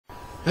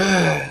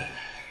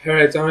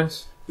Alright,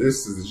 Thomas.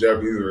 This is the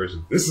Japanese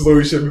version. This is what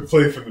we should have been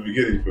playing from the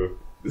beginning, bro.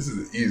 This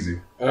is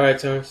easy. Alright,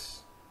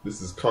 Thomas.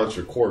 This is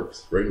Contra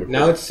Corpse. Regular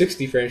Now corpse. it's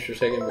 60 frames per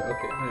second, but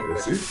okay.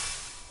 Let's see.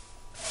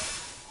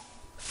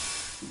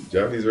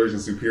 Japanese version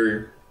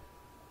superior.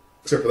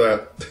 Except for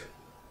that.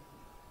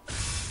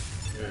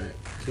 Alright,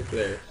 2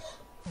 players.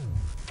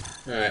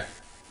 Alright,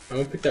 I'm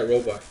gonna pick that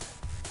robot.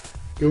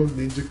 Go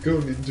ninja,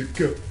 go ninja,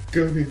 go.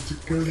 Go ninja,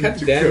 go ninja, God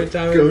damn it,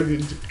 Thomas. Go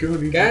ninja, go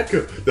ninja, God go.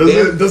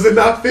 Does it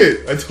not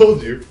fit? I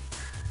told you.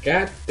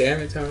 God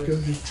damn it, Thomas. Go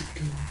ninja,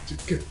 go ninja,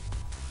 go.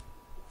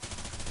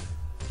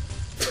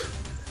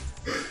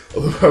 I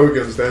love how we can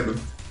understand him.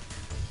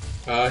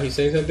 He's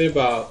saying something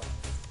about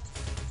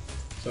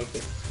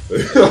something.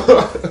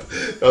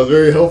 That was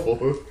very helpful.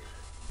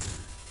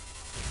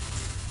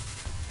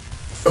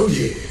 Oh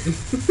yeah.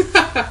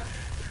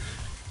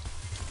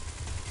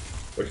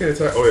 I can't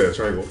attack. Oh yeah,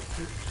 triangle. I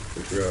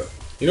forgot.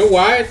 You know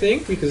why? I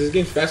think because this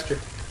game's faster.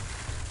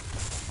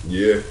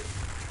 Yeah.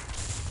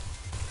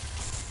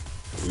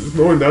 Just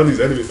mowing down these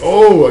enemies.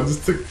 Oh, I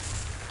just took.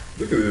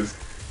 Look at this.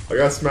 I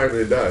got smacked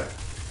and died.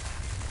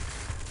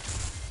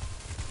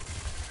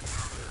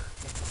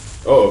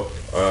 Oh,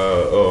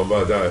 I'm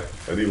about to die.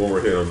 I need one more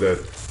hit. I'm dead.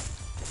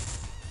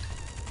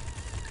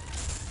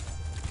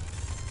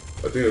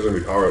 I think there's gonna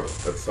be power up at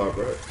the top,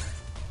 right?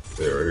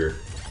 Yeah, right here.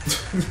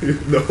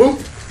 Nope.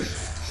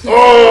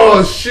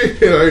 Oh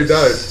shit! I already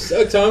died.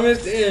 So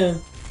Thomas,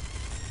 damn.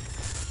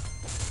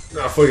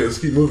 Nah, fuck it. Let's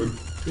keep moving.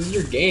 This is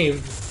your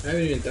game. I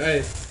haven't even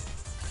died.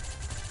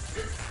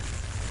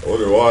 I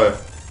wonder why.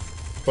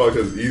 Probably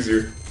because it's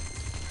easier.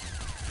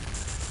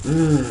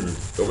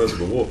 Don't mess with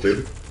the wolf,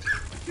 baby.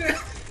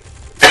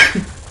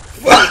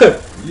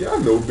 Fuck! Yeah, I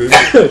know, baby.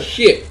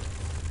 Shit.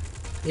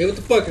 Yeah, what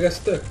the fuck? I got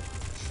stuck.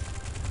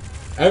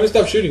 I haven't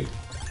stopped shooting.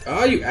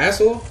 Oh, you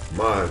asshole.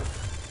 Mine.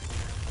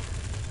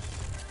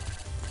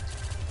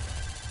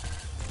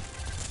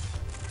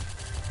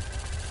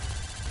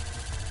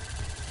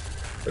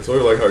 I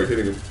totally like how you're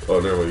hitting him. Oh,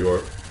 never mind, you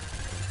are.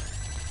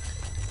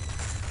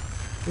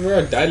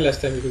 Remember I died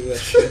last time because of that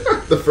shit.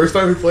 The first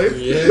time we played?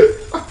 Yeah.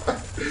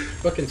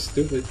 Fucking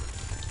stupid.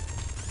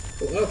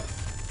 Go up.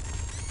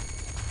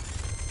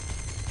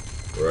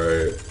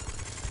 Right.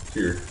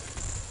 Here.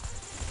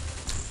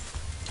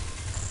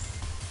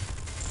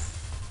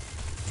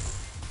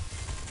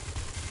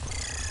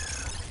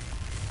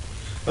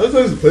 How many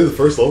times to play the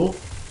first level?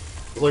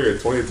 It's like a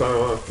 20th time,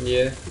 huh?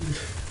 Yeah.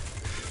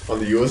 On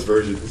the US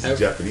version, this is the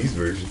Japanese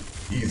version.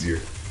 Easier. I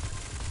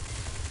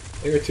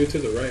think we're 2 to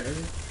the right, aren't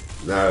we?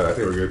 Nah, I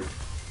think we're good.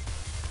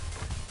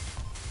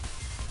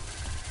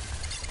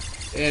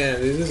 Damn,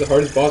 this is the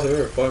hardest boss I've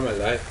ever fought in my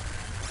life.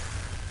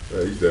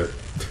 Yeah, he's dead.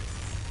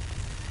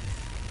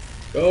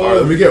 Go!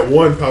 Alright, let me get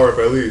one power up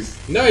at least.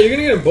 No, you're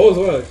gonna get them both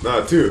as well.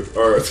 Nah, 2.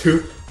 Alright,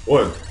 2.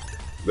 1.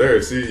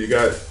 There, see, you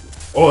got...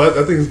 Oh,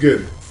 that thing's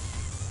good.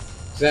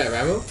 Is that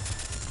ammo?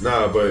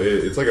 Nah, but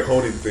it's like a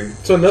honing thing.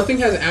 So nothing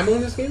has ammo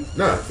in this game?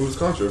 Nah, it was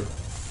Contra.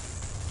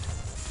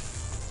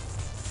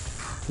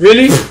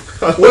 Really?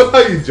 I love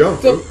how you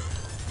jump, bro.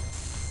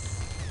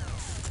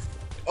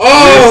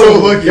 Oh! You're so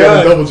lucky you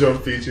had a double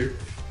jump feature.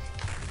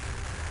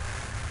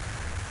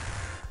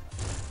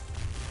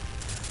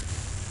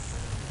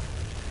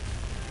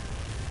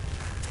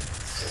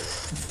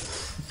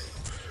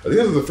 I think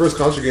this is the first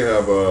Contra game to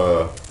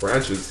have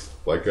branches,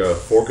 like a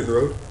fork in the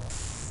road.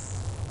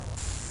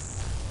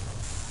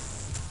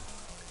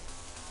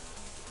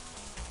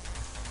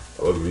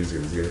 I love the music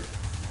in this game.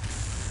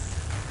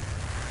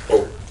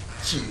 Oh,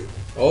 shit.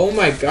 Oh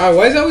my god,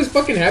 why does that always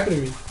fucking happen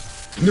to me?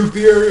 Nuke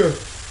the area.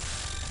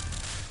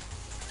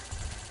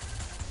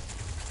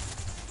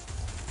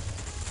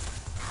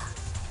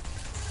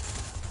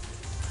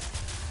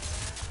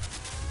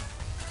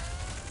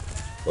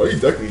 Oh, you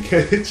ducking, he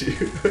can't hit you.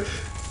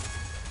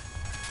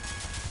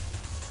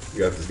 You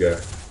got this guy.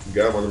 You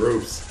got him on the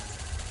ropes.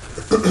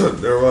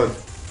 Never mind.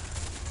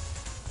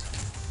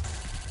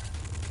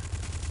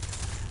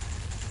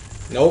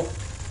 Nope.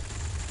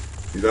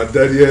 He's not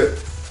dead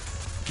yet.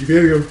 Keep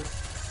hitting him.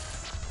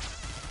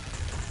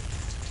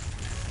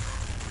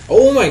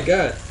 Oh my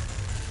god.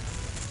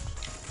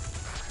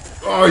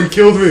 Oh, you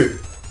killed me.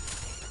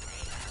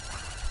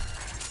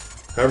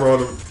 Hammer on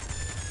him.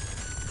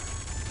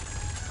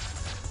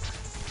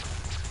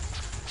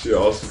 Shit,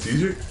 all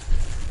strategic?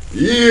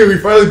 Yeah, we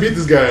finally beat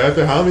this guy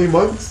after how many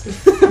months?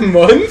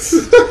 Months?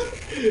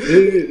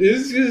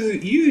 It's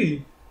just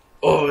easy.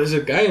 Oh, there's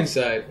a guy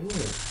inside. Ooh.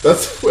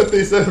 That's what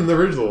they said in the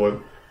original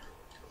one.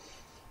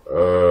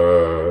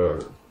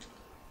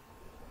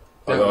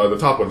 The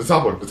top one, the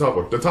top one, the top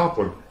one, the top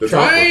one, the top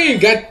Try one.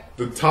 get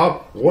The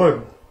top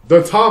one.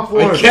 The top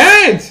one. I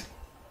can't.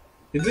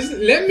 It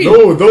doesn't let me.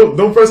 No,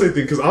 don't press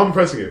anything because I'm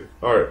pressing it.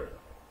 All right.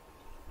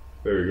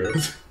 There we go.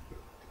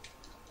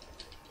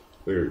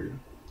 There we go.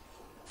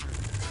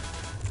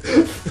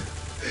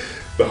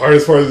 The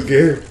hardest part of this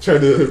game,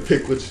 trying to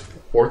pick which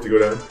fork to go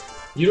down.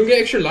 You don't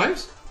get extra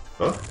lives?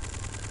 Huh?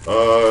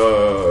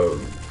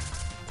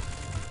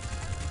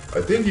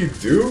 I think you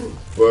do,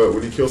 but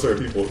when you kill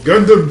certain people,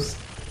 Gundams.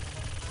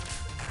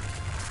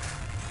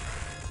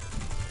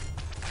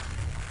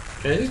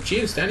 Can I just cheat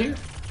and stand here?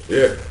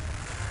 Yeah.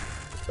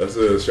 That's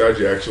a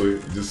strategy, actually.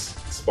 You just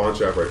spawn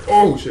trap right.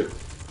 Oh, shit.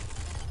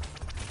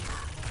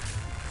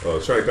 Oh, I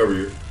was trying to cover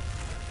you.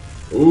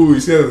 Ooh, you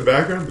see that in the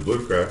background? The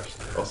blue crashed.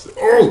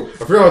 Oh,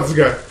 I forgot about this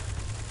guy.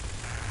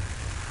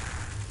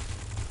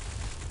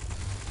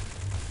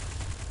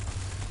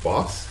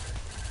 Boss?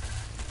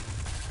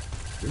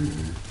 Ooh,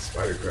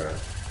 spider crab.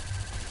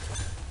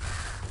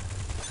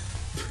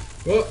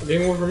 Well,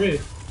 game over for me.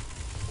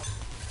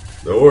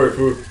 Don't worry,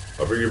 Foo.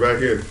 I'll bring you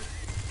back in.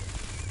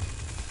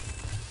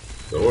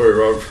 Don't worry,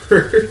 Robert.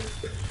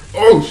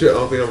 Oh shit, I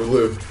don't think I'm gonna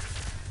live.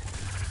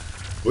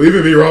 Believe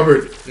in me,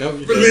 Robert. Nope,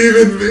 you're Believe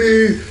dead. in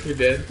me. You're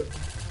dead.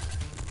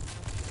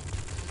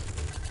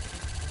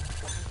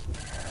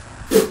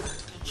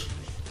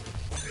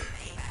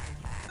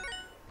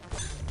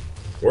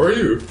 Where are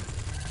you?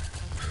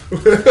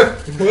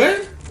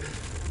 What?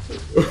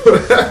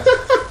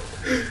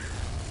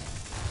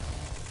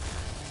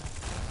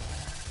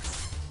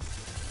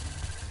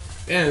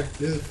 Damn,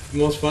 this is the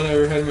most fun I've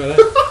ever had in my life.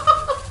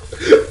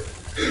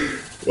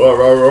 Well,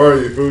 Robert, where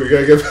are you, Foo? You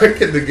gotta get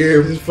back in the This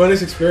game. is the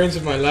funnest experience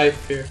of my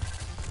life here.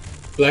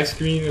 Black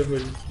screen of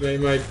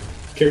my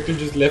character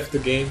just left the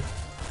game.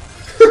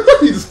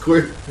 He just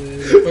quit.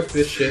 Fuck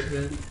this shit,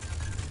 man.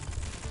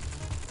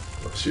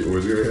 Oh shit,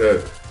 where's he gonna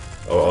head?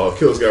 I'll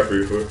kill this guy for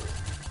you, Foo.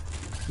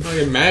 Not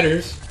like it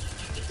matters.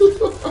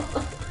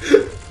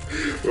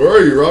 Where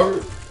are you,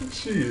 Robert?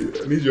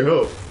 Shit, I need your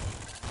help.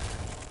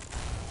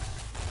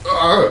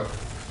 Ah!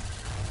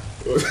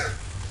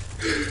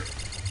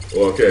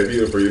 Well, okay, I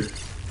beat it for you.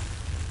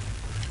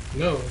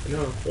 No.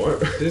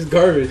 What? This is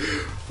garbage.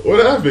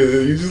 What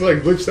happened? You just like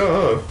glitched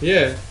out, huh?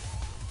 Yeah.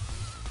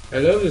 I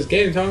love this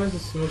game, Thomas.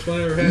 It's the most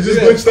fun I ever had. You just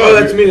Look at glitched that. out, Oh,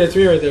 that's dude. me. That's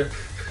me right there.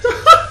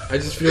 I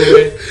just flew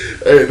away.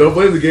 Hey, don't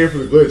blame the game for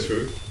the glitch,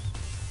 Foo.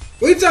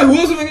 Wait, so who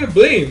else am I gonna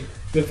blame?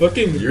 The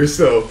fucking...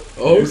 Yourself.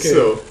 Okay.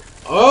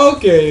 Yourself.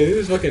 Okay, this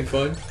is fucking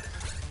fun.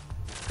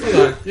 Hold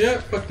on.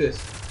 Yeah, fuck this.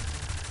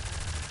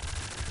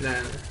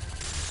 Nah.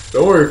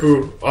 Don't worry,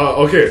 Foo.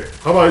 Okay,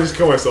 how about I just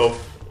kill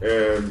myself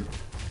and...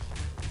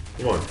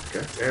 Come on.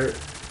 God damn it.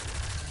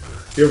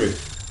 Kill me.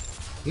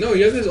 No,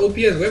 you have this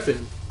OPS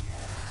weapon.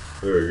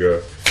 There we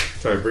go.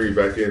 Time to bring you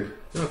back in.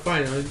 No,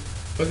 fine. I'll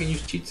fucking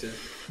use cheats then.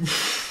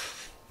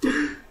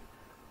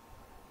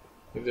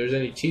 If there's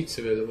any cheats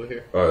available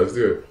here. Alright, let's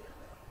do it.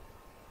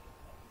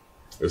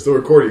 We're still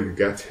recording,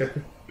 goddamn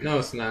it. No,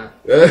 it's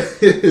not.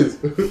 That is.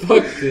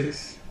 Fuck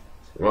this.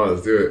 Come on,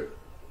 let's do it.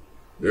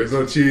 There's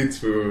no cheats,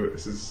 Foo.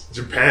 This is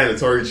Japan,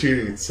 it's already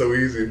cheating. It's so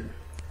easy.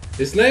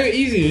 It's not even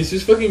easy. It's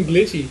just fucking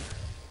glitchy.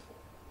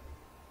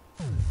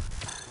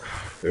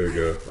 There we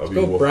go. Let's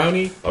go,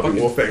 Brownie. I'll be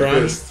Fucking Wolfang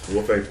Brownie. Fist.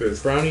 Wolfang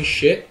Fist. Brownie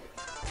shit.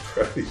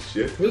 Brownie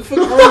shit. Where the fuck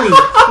are we?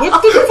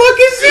 What the fuck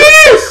is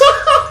this?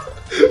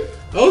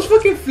 I was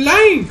fucking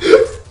flying.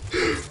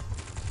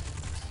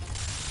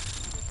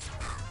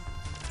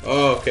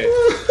 Oh, okay.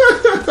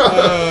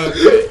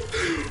 Okay.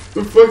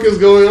 The fuck is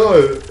going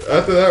on?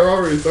 After that,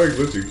 Robert, you started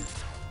glitching.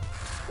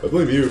 I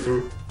blame you,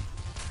 Foo.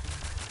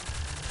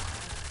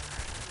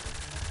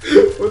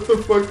 What the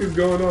fuck is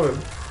going on?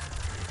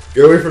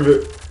 Get away from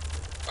it.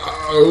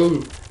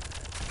 Oh,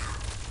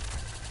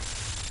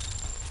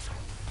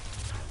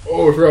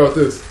 I forgot about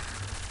this.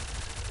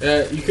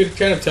 You could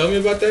kind of tell me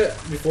about that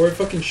before it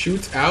fucking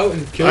shoots out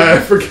and kills I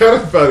me.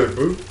 forgot about it,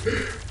 Foo.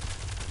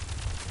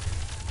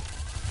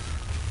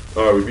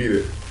 Alright, we beat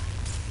it.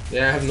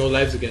 Yeah, I have no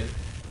lives again.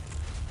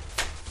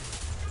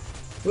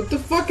 What the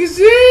fuck is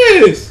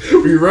this?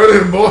 We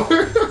running, boy.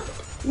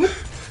 What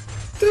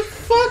the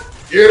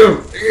fuck? Get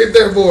him. Get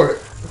that boy.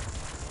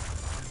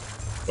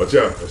 Watch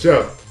out. Watch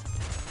out.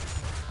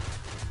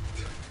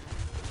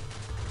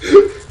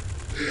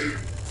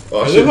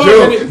 Oh I shit, love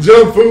how jump,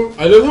 jump, Foo.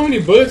 I love how many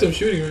bullets I'm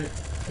shooting, right?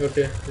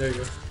 Okay, there you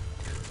go.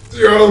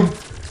 Jump.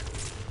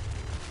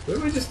 Why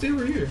do I just stay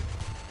over here?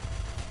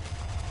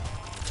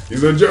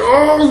 He's gonna jump.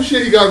 Oh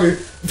shit, he got me.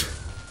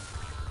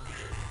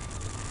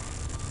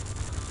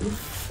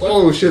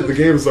 Oh shit, the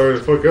game is starting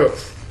to fuck up.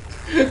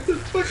 What the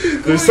fuck is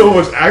going There's so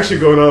much action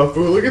going on,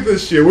 Foo. Look at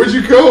this shit. Where'd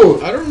you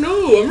go? I don't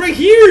know. I'm right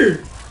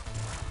here.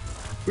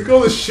 Look at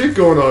all this shit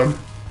going on.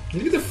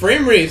 Look at the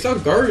frame rate. It's all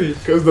garbage.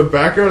 Because the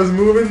background is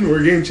moving,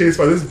 we're getting chased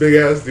by this big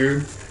ass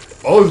dude.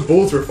 All his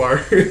bullets were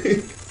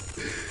firing.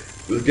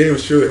 This game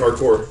is surely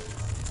hardcore.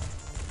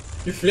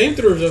 Your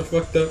flamethrowers are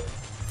fucked up.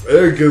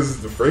 Yeah,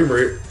 because the frame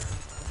rate.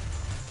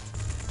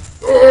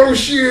 Oh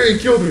shit, he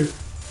killed me.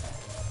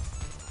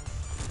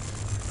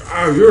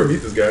 Ah, you ever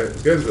meet this guy?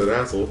 This guy's an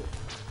asshole.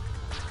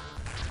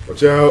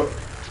 Watch out.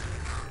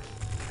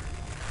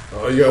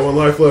 Oh, you got one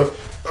life left.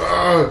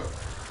 Ah.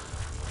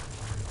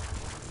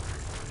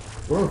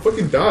 Well,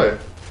 fucking die.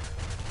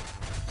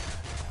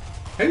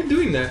 How are you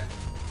doing that?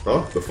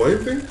 Huh? The flame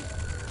thing?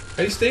 How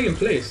are you staying in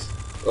place?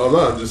 Oh, I'm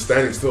not. I'm just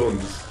standing still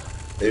and just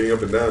aiming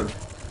up and down.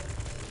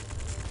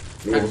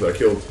 Ooh, almost got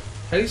killed.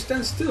 How do you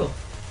stand still?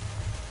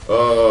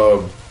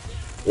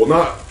 Well,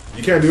 not.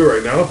 You can't do it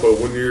right now, but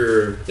when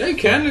you're. Yeah, you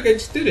can. Look, I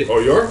just did it. Oh,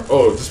 you are?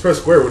 Oh, just press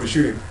square when you're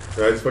shooting.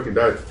 And I just fucking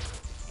died.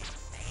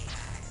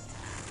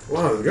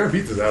 Wow, we gotta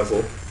beat this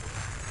asshole.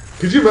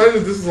 Could you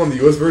imagine if this is on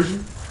the US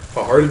version?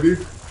 How hard it'd be?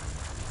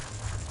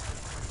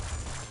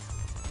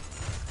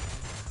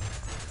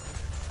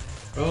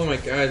 Oh my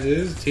god,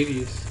 this is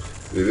tedious.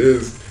 It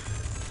is.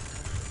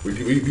 We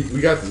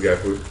got this guy,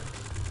 food.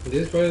 This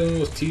is probably the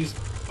most tedious.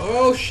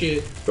 Oh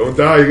shit. Don't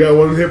die, you got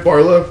one hit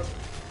bar left.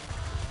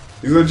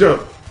 He's gonna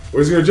jump.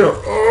 Where's he gonna jump?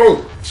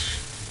 Oh!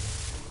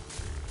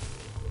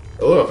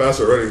 I love how fast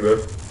we're running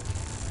though.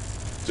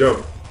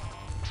 Jump.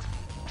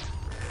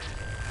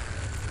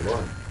 Come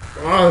on.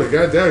 Oh,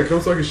 goddamn,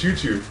 come so I can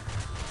shoot you.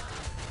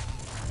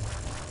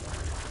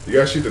 You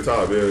gotta shoot the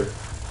top, yeah.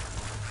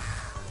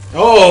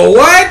 Oh,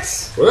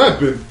 what? What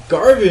happened?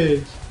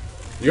 Garbage.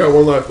 You got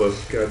one life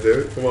left. God damn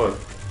it. Come on.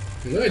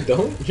 No, I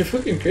don't. You're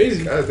fucking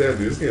crazy. God damn,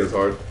 dude, this game is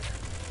hard.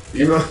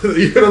 Even on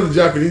the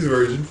Japanese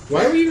version.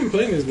 Why are we even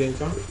playing this game,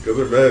 Tom? Because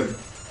they're men.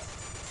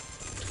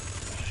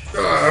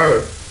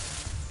 Ah.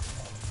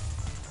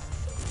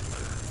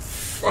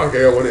 Fuck,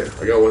 I got one hit.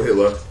 I got one hit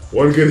left.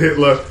 One good hit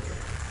left.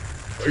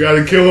 I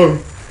gotta kill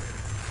him.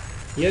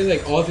 He has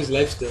like all of his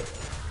life still.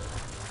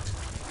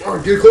 Come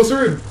on, get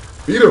closer in.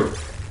 Beat him.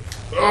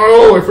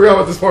 Oh, I forgot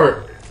about this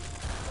part.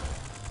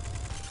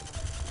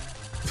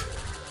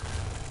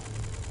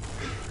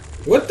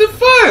 What the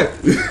fuck?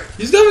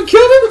 You still haven't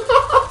killed him?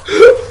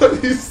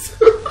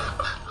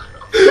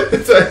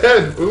 It's a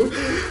head, fool.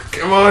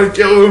 Come on,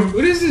 kill him.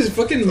 What is this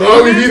fucking?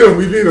 Oh, we beat him.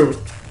 We beat him.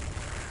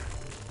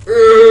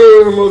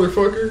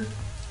 Motherfucker.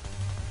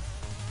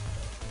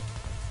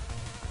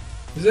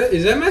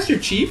 Is that Master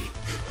Chief?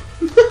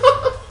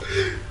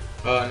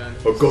 Oh no.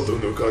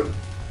 Okoto no Kan.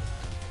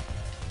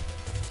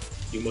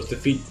 You must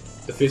defeat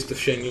the fist of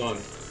Shenlong.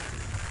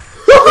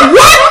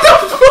 What the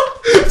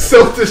fuck?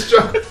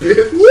 Self-destruct,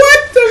 bitch.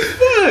 What the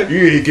fuck? You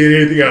ain't getting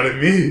anything out of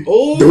me.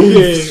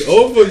 Okay.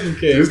 Oh fucking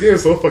okay. This game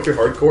is so fucking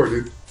hardcore,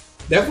 dude.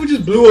 That fool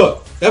just blew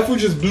up. That fool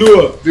just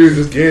blew up. Dude,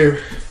 this game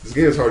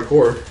is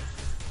hardcore.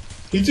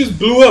 He just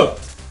blew up.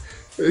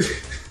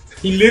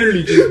 He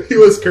literally just. He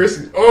was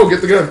cursing. Oh,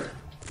 get the gun.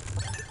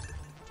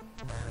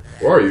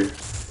 Where are you?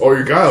 Oh,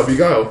 you're Guile. Be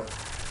Guile.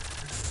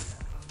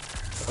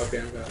 Okay,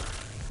 I'm Guile.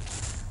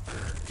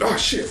 Oh,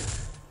 shit.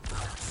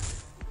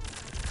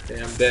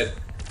 Okay, I'm dead.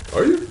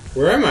 Are you?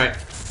 Where am I?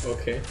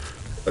 Okay.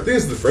 I think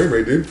it's the frame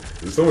rate, dude.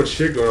 There's so much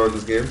shit going on in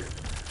this game.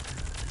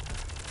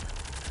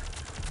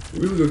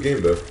 Really good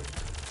game, though.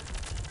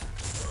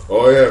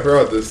 Oh, yeah, I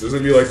forgot this. There's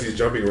gonna be like these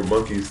jumping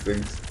monkeys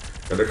things.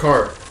 And the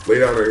car. Lay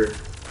down right here.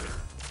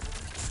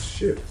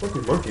 Shit,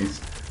 fucking monkeys.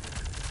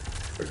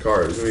 A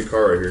car. There's gonna be a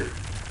car right here.